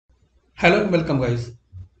Hello and welcome guys.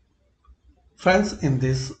 Friends, in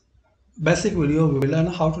this basic video we will learn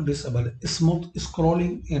how to disable smooth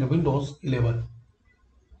scrolling in Windows 11.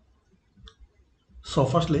 So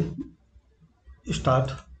firstly,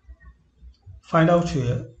 start, find out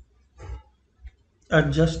here,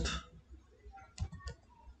 adjust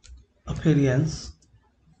appearance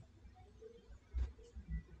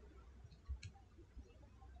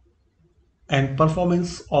and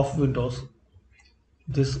performance of Windows.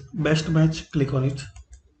 This best match, click on it.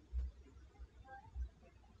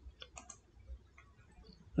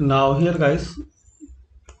 Now here guys,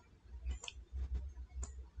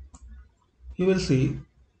 you will see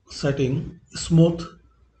setting smooth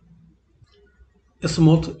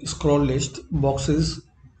scroll list boxes.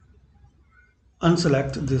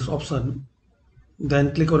 Unselect this option,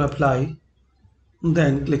 then click on apply,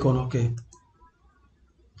 then click on OK.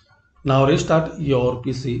 Now restart your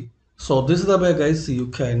PC. So this is the way guys you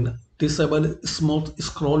can disable smooth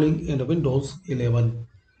scrolling in Windows 11.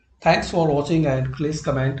 Thanks for watching and please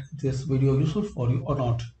comment this video useful for you or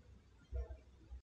not.